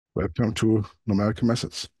Welcome to numerical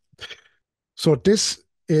methods. So this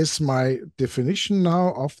is my definition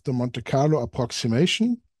now of the Monte Carlo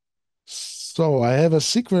approximation. So I have a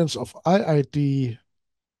sequence of IID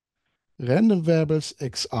random variables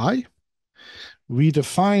xi. We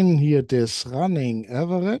define here this running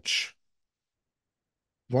average,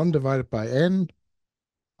 1 divided by n,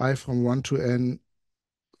 I from 1 to n,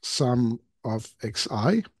 sum of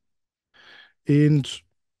xi. And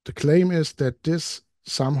the claim is that this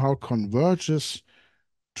somehow converges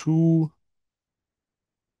to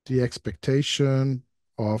the expectation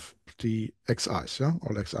of the xi's. Yeah,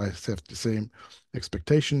 all xi's have the same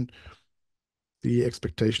expectation. The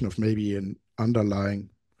expectation of maybe an underlying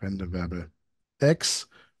random variable x,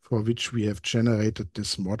 for which we have generated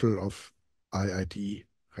this model of IID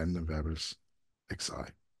random variables xi.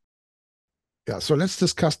 Yeah, so let's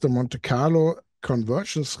discuss the Monte Carlo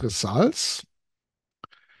convergence results.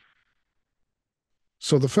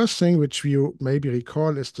 So the first thing which you maybe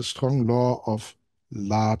recall is the strong law of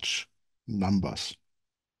large numbers.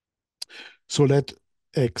 So let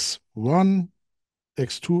x1,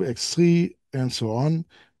 x2, x3, and so on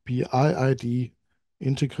be IID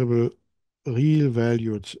integrable real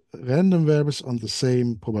valued random variables on the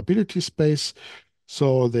same probability space.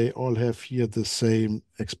 So they all have here the same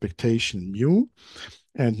expectation mu.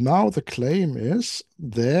 And now the claim is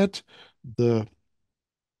that the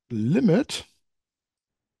limit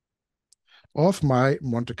of my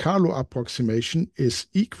Monte Carlo approximation is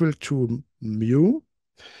equal to mu.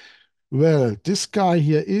 Well, this guy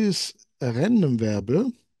here is a random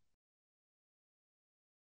variable.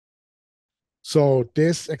 So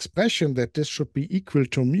this expression that this should be equal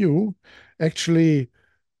to mu, actually,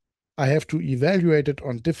 I have to evaluate it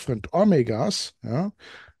on different omegas. Yeah?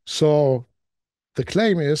 So the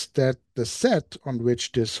claim is that the set on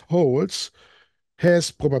which this holds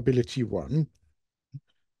has probability 1.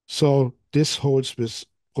 So this holds with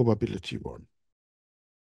probability 1.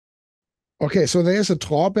 Okay, so there is a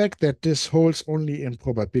drawback that this holds only in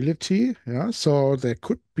probability. Yeah, so there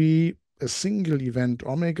could be a single event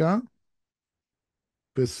omega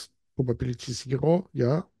with probability 0,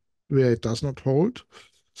 yeah, where it does not hold.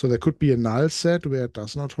 So there could be a null set where it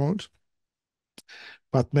does not hold.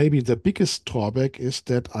 But maybe the biggest drawback is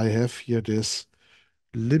that I have here this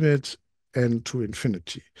limit n to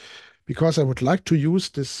infinity, because I would like to use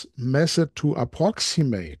this method to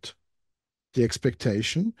approximate the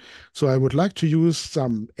expectation. So I would like to use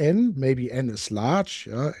some n, maybe n is large,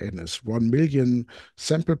 yeah, n is 1 million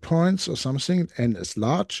sample points or something, n is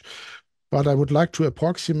large, but I would like to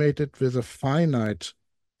approximate it with a finite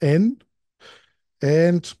n.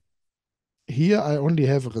 And here I only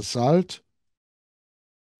have a result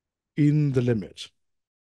in the limit.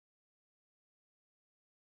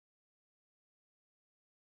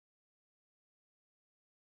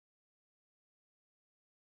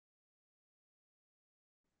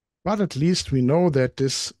 But at least we know that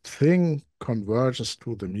this thing converges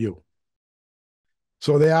to the mu.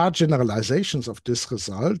 So there are generalizations of this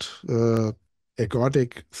result,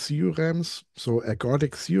 ergodic theorems. So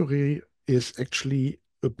ergodic theory is actually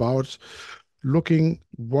about looking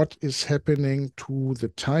what is happening to the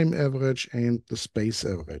time average and the space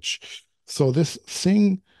average. So this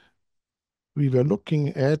thing we were looking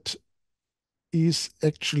at is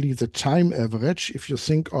actually the time average. If you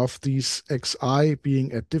think of these xi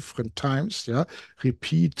being at different times, yeah,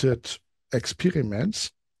 repeated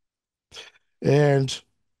experiments, and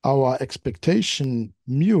our expectation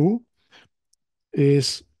mu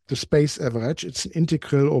is the space average. It's an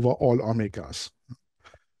integral over all omegas.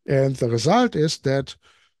 And the result is that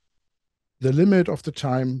the limit of the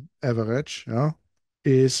time average, yeah,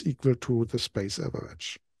 is equal to the space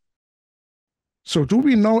average. So do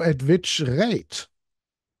we know at which rate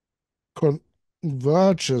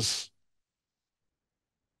converges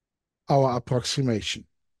our approximation?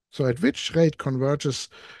 So at which rate converges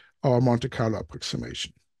our Monte Carlo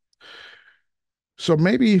approximation? So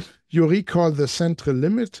maybe you recall the central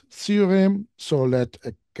limit theorem. So let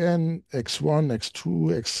again x1,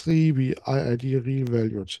 x2, x3 be IID real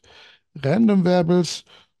valued random variables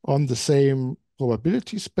on the same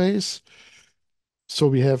probability space. So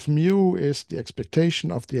we have mu is the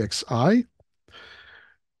expectation of the xi.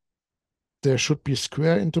 There should be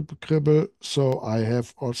square integrable. So I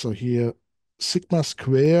have also here sigma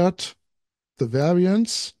squared, the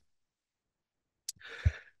variance.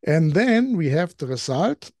 And then we have the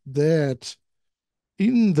result that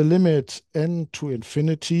in the limit n to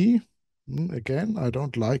infinity, again, I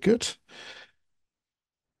don't like it.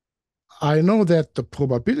 I know that the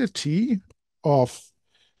probability of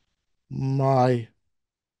my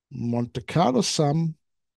Monte Carlo sum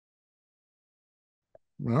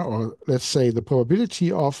or let's say the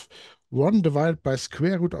probability of 1 divided by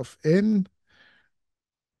square root of n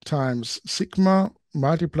times sigma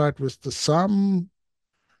multiplied with the sum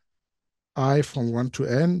I from 1 to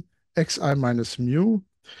n, xi minus mu.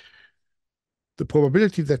 The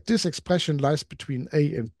probability that this expression lies between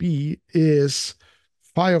a and b is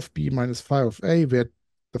phi of b minus phi of a, where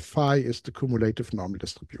the phi is the cumulative normal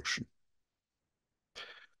distribution.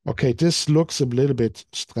 Okay, this looks a little bit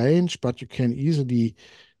strange, but you can easily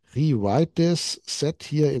rewrite this set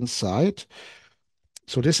here inside.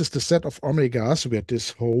 So this is the set of omegas where this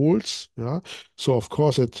holds. Yeah. So of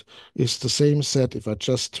course it is the same set if I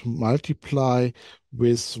just multiply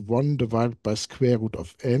with 1 divided by square root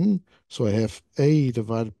of n. So I have a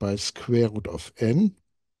divided by square root of n.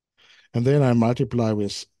 And then I multiply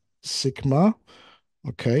with sigma.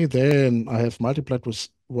 Okay, then I have multiplied with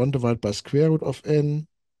 1 divided by square root of n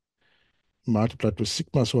multiplied with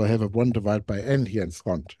sigma. So I have a 1 divided by n here in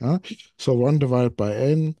front. Yeah? So 1 divided by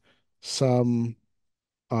n, sum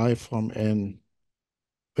I from n,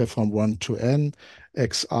 from 1 to n,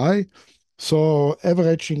 xi. So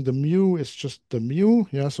averaging the mu is just the mu.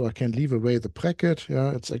 Yeah, so I can leave away the bracket.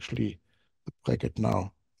 Yeah, it's actually the bracket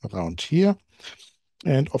now around here.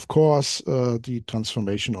 And of course, the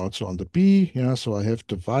transformation also on the b. Yeah, so I have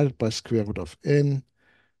divided by square root of n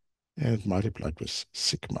and multiplied with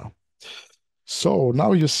sigma. So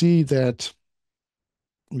now you see that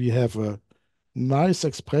we have a nice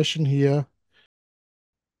expression here.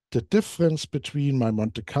 The difference between my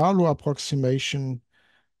Monte Carlo approximation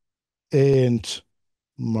and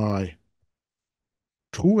my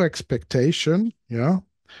true expectation, yeah,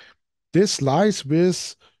 this lies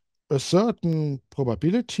with a certain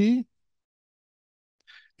probability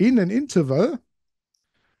in an interval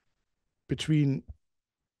between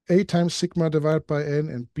a times sigma divided by n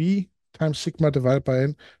and b times sigma divided by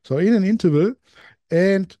n. So in an interval,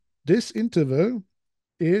 and this interval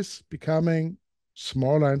is becoming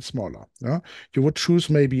smaller and smaller. Yeah? You would choose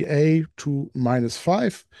maybe a to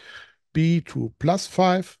 -5, b to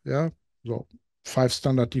 +5. Yeah, so 5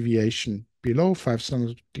 standard deviation below, 5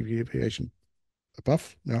 standard deviation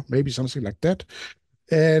above. Yeah, maybe something like that.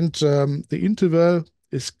 And the interval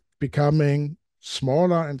is becoming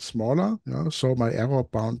smaller and smaller. Yeah, so my error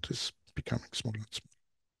bound is becoming smaller and smaller.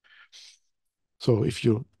 So if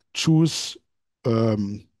you choose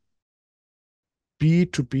b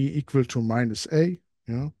to be equal to -a,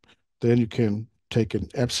 yeah, then you can take an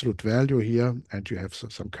absolute value here and you have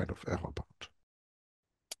some kind of error bound.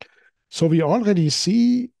 So we already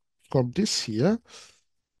see from this here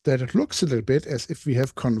that it looks a little bit as if we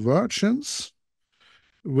have convergence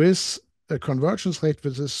with a convergence rate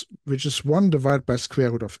which is 1 divided by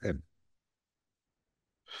square root of n.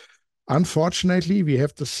 Unfortunately, we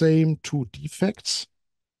have the same two defects.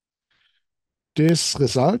 This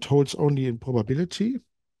result holds only in probability.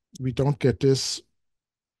 We don't get this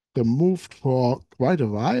removed for quite a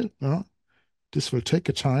while. Yeah? This will take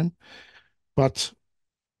a time, but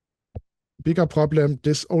bigger problem,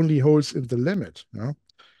 this only holds in the limit. Yeah?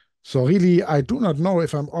 So really, I do not know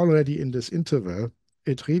if I'm already in this interval.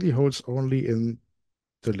 It really holds only in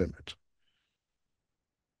the limit.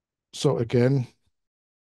 So again,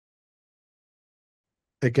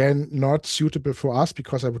 not suitable for us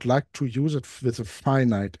because I would like to use it with a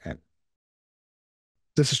finite n.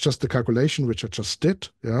 This is just the calculation which I just did,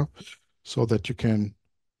 yeah, so that you can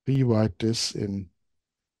rewrite this in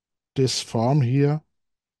this form here,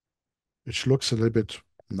 which looks a little bit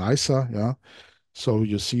nicer, yeah. So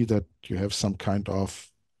you see that you have some kind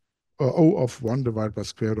of O of 1 divided by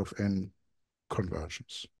square root of n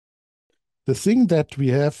convergence. The thing that we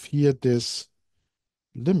have here, this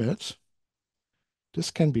limit, this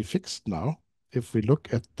can be fixed now if we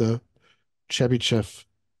look at the Chebyshev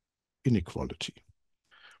inequality.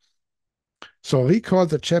 So recall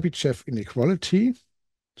the Chebyshev inequality.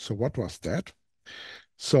 So what was that?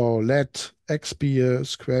 So let x be a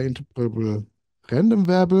square integrable random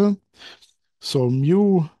variable. So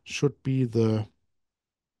mu should be the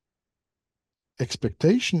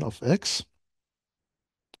expectation of x.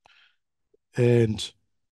 And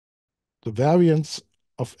the variance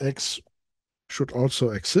of x should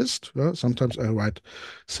also exist. Well, sometimes I write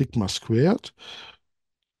sigma squared.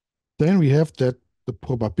 Then we have that the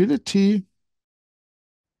probability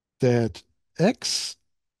that x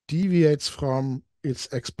deviates from its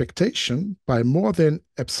expectation by more than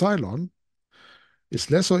epsilon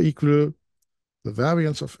is less or equal the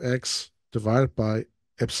variance of x divided by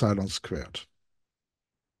epsilon squared.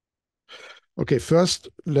 Okay, first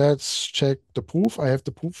let's check the proof. I have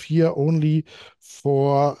the proof here only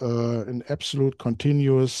for an absolute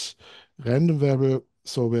continuous random variable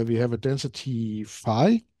so where we have a density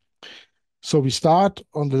phi. So we start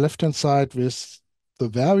on the left-hand side with the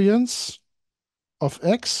variance of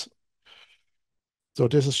x. So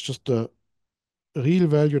this is just a real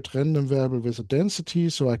valued random variable with a density.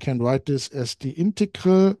 So I can write this as the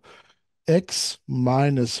integral x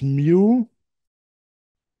minus mu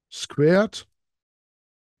squared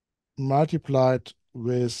multiplied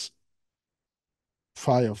with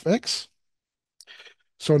phi of x.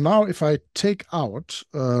 So now if I take out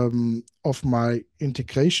of my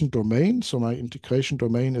integration domain, so my integration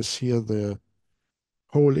domain is here the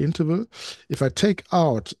whole interval. If I take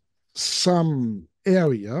out some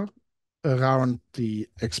area around the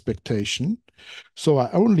expectation, so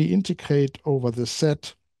I only integrate over the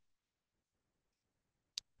set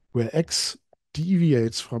where x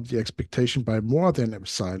deviates from the expectation by more than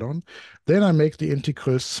epsilon, then I make the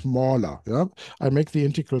integral smaller. Yeah? I make the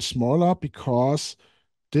integral smaller because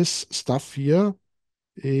this stuff here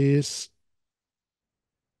is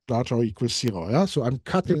larger or equals 0. Yeah? So I'm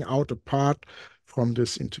cutting out a part from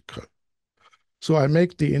this integral. So I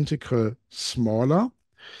make the integral smaller.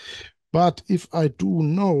 But if I do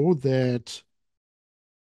know that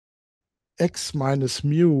x minus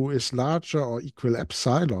mu is larger or equal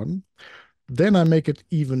epsilon, then I make it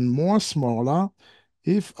even more smaller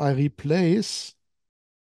if I replace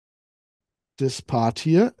this part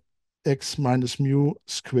here, x minus mu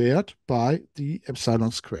squared, by the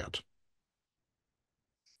epsilon squared.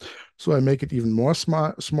 So I make it even more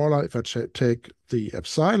smaller if I take the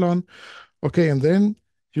epsilon. Okay, and then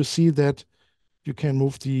you see that you can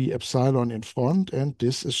move the epsilon in front, and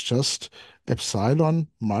this is just epsilon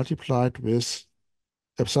multiplied with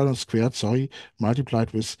epsilon squared, sorry,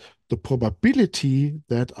 multiplied with the probability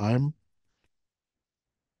that I'm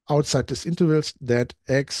outside this intervals that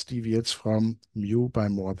x deviates from mu by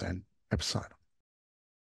more than epsilon.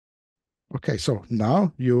 Okay, so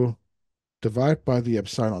now you divide by the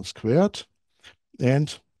epsilon squared,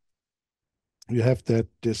 and you have that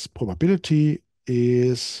this probability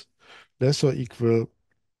is less or equal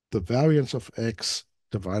the variance of x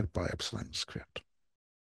divided by epsilon squared.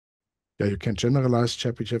 Yeah, you can generalize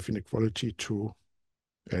Chebyshev inequality to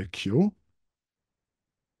LQ.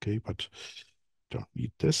 Okay, but don't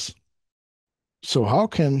need this. So how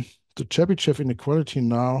can the Chebyshev inequality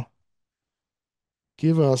now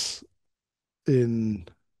give us an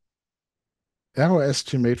error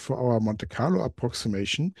estimate for our Monte Carlo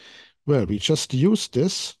approximation? Well, we just use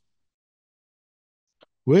this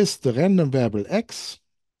with the random variable x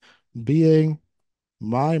being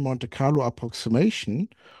my Monte Carlo approximation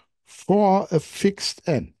for a fixed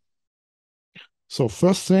n. So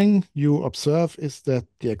first thing you observe is that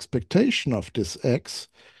the expectation of this x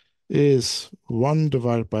is 1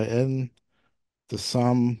 divided by n, the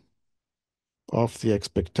sum of the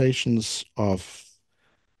expectations of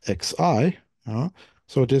xi.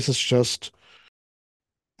 So this is just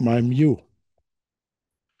my mu.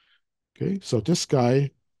 Okay, so this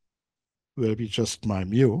guy will be just my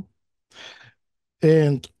mu.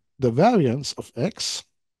 And the variance of x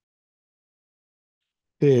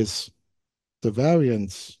is the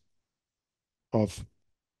variance of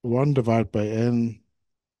 1 divided by n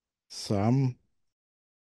sum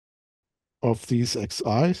of these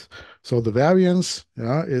xi's. So the variance,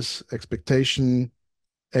 yeah, is expectation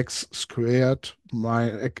x squared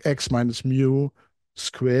x minus mu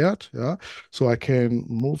squared. Yeah, so I can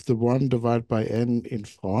move the 1 divided by n in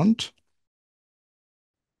front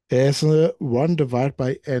as a 1 divided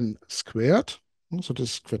by n squared. So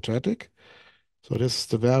this is quadratic. So this is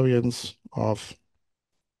the variance of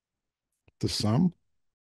the sum.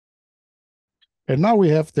 And now we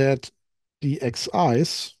have that the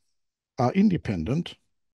xi's are independent.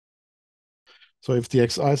 So if the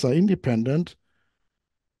xi's are independent,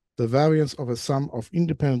 the variance of a sum of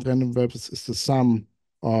independent random variables is the sum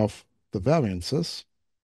of the variances.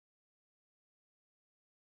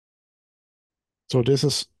 So this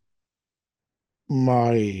is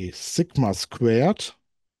my sigma squared.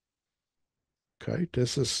 Okay,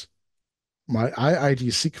 this is my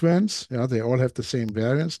IID sequence. Yeah, they all have the same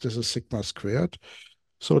variance. This is sigma squared.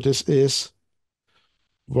 So this is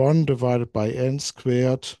 1 divided by n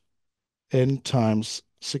squared, n times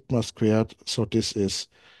sigma squared. So this is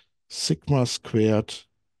sigma squared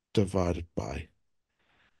divided by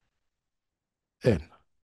n.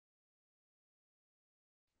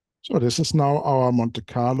 So this is now our Monte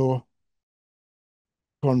Carlo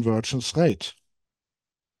convergence rate.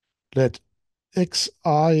 Let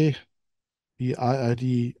xi be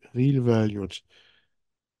IID real valued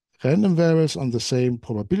random variables on the same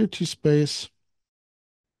probability space.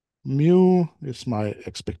 Mu is my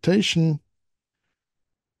expectation.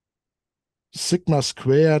 sigma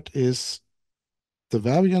squared is the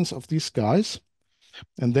variance of these guys.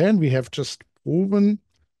 And then we have just proven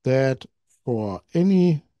that for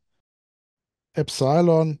any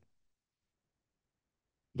epsilon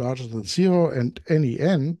larger than 0 and any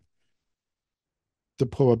n, the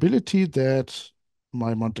probability that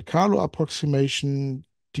my Monte Carlo approximation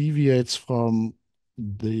deviates from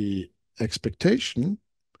the expectation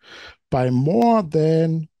by more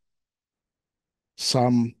than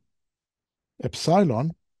some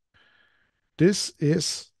epsilon, this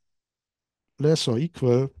is less or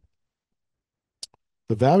equal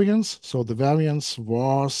the variance. So the variance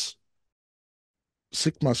was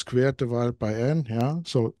sigma squared divided by n. Yeah.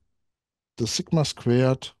 So the sigma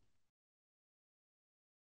squared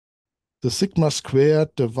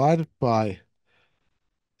divided by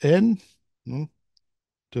n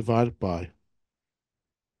divided by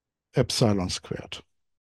epsilon squared.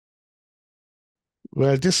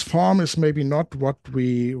 Well, this form is maybe not what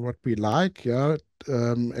we like. Yeah,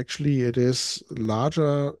 actually, it is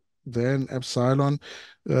larger than epsilon.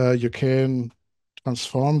 You can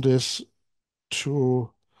transform this to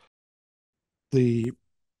the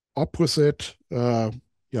opposite, yeah,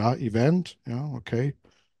 event. Yeah, okay.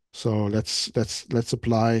 So let's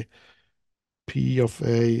apply P of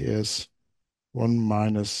A is 1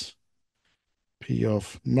 minus P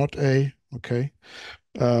of not A. Okay.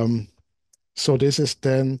 So this is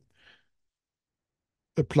then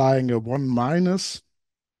applying a 1 minus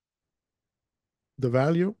the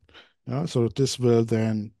value. Yeah, so this will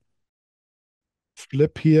then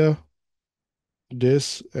flip here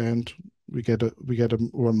this, and we get a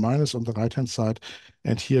 1 minus on the right hand side,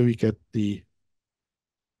 and here we get the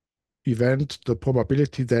event, the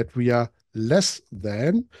probability that we are less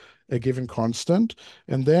than a given constant.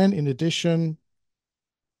 And then in addition,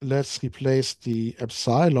 let's replace the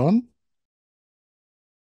epsilon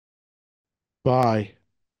by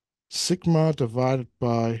sigma divided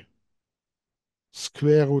by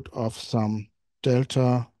square root of some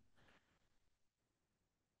delta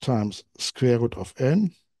times square root of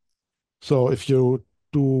n. So if you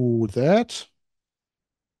do that,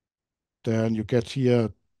 then you get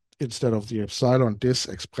here, instead of the epsilon, this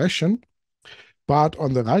expression. But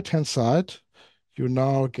on the right-hand side, you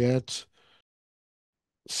now get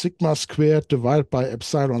sigma squared divided by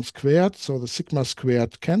epsilon squared. So the sigma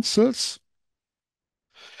squared cancels.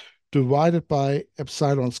 Divided by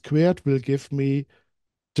epsilon squared will give me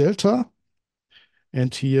delta.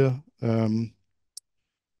 And here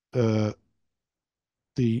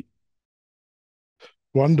the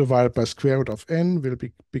 1 divided by square root of n will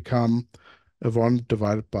become a 1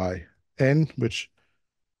 divided by n, which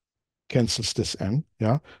cancels this n.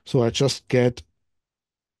 Yeah. So I just get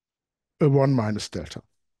a 1 minus delta.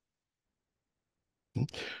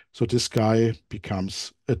 So this guy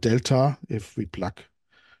becomes a delta if we plug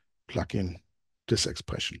in this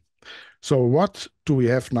expression. So what do we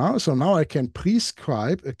have now? So now I can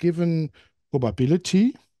prescribe a given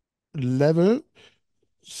probability level,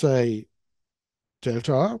 say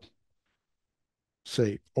delta,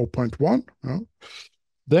 say 0.1.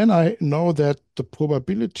 Then I know that the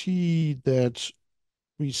probability that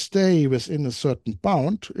we stay within a certain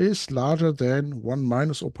bound is larger than 1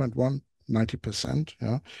 minus 0.1, 90%.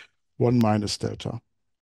 Yeah, 1 minus delta.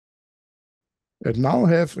 And now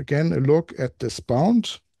have again a look at this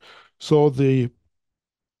bound. So the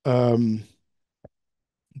bound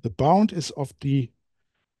is of the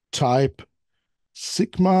type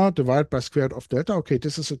sigma divided by square root of delta. Okay,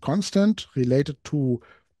 this is a constant related to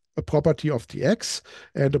a property of the x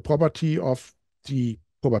and a property of the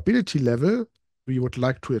probability level we would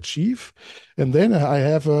like to achieve. And then I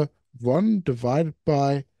have a 1 divided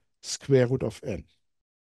by square root of n.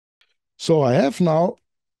 So I have now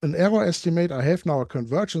an error estimate, I have now a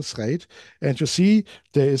convergence rate, and you see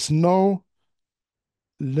there is no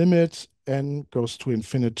limit n goes to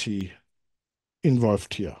infinity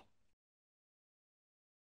involved here.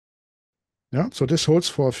 Yeah, so this holds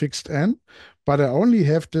for a fixed n, but I only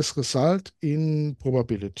have this result in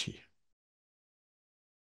probability.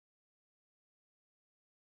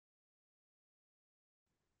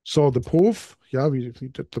 So the proof, yeah, we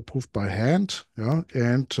did the proof by hand, yeah,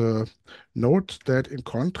 and note that in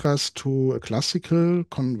contrast to a classical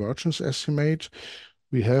convergence estimate,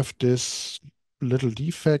 we have this little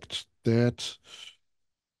defect that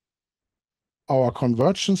our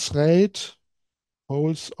convergence rate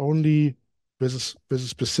holds only with a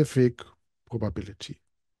specific probability.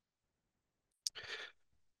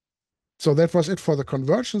 So that was it for the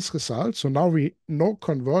convergence result. So now we know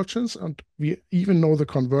convergence, and we even know the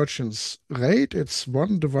convergence rate. It's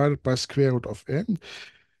 1 divided by square root of n.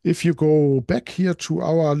 If you go back here to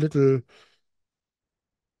our little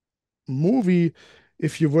movie,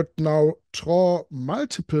 if you would now draw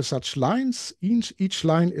multiple such lines, each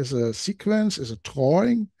line is a sequence, is a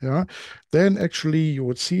drawing, yeah, then actually you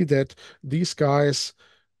would see that these guys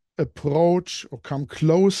approach or come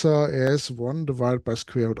closer as 1 divided by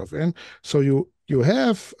square root of n. So you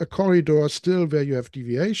have a corridor still where you have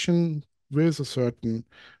deviation with a certain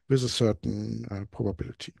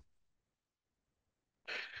probability.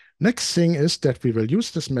 Next thing is that we will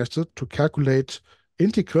use this method to calculate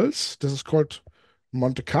integrals. This is called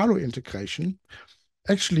Monte-Carlo integration.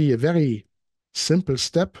 Actually, a very simple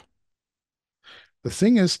step. The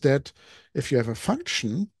thing is that if you have a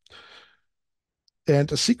function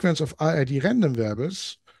and a sequence of IID random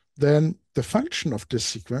variables, then the function of this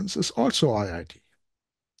sequence is also IID.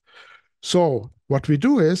 So what we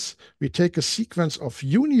do is we take a sequence of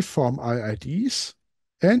uniform IIDs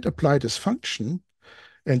and apply this function,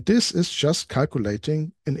 and this is just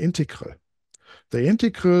calculating an integral. The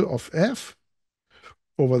integral of f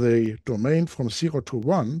over the domain from 0 to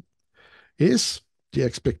 1 is the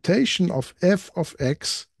expectation of f of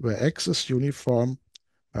x, where x is uniform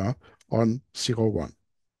on 0, 1.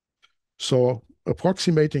 So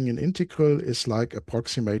approximating an integral is like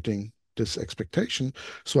approximating this expectation.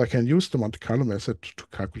 So I can use the Monte Carlo method to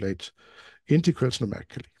calculate integrals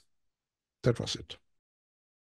numerically. That was it.